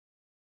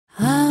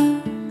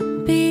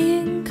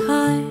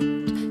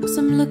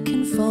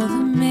looking for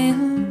the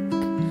milk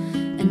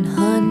and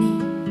honey.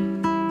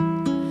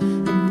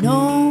 And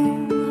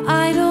no,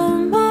 I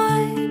don't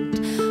mind,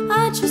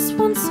 I just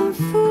want some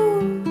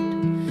food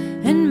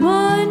and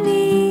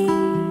money.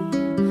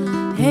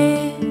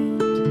 Head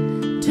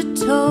to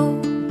toe,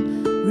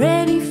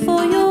 ready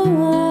for your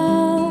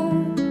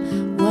warm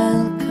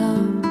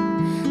welcome,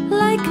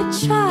 like a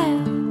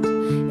child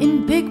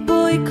in big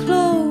boy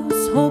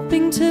clothes,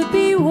 hoping to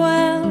be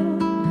well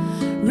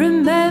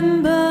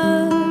remembered.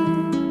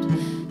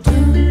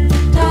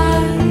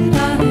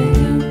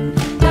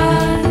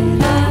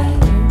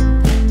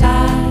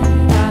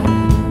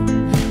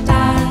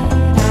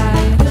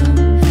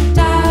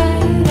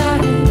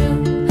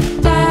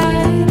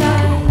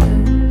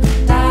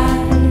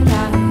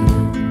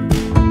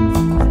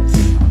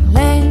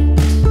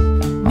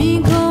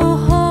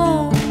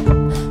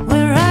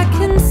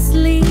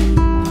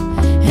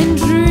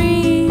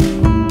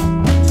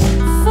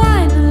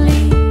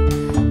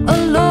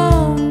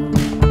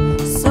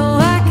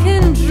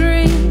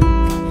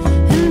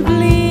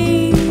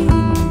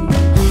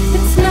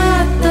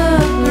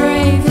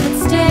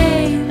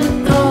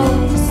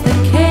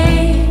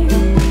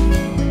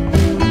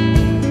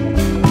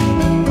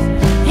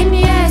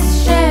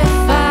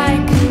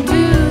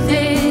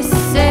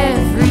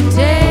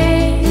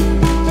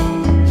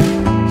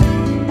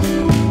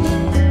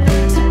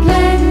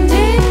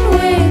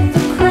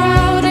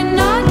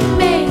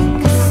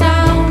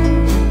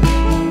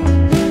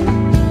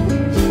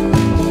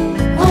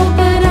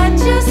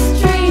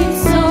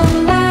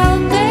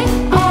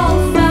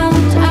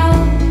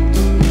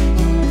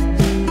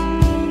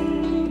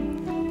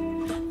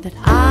 That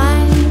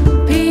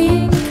I'm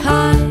being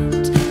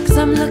kind, 'cause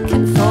I'm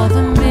looking for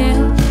the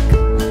milk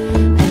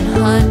and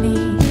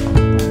honey.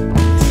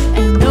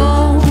 And no,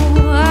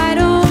 I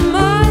don't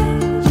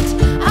mind,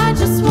 I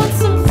just want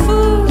some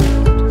food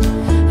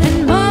and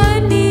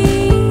money.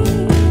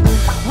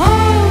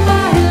 All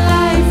my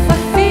life I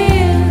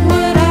fear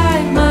what I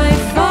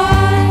might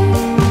find.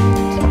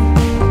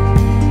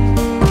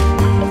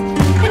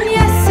 And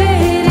yes,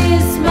 it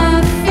is my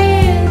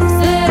fears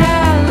that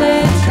I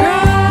let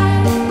drive.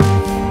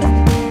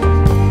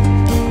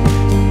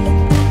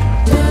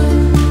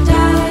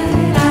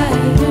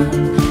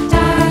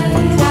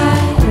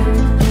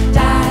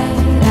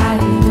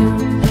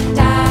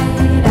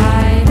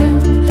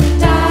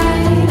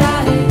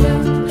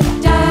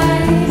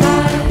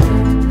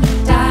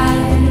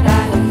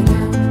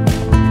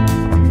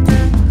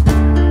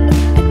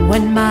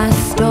 When my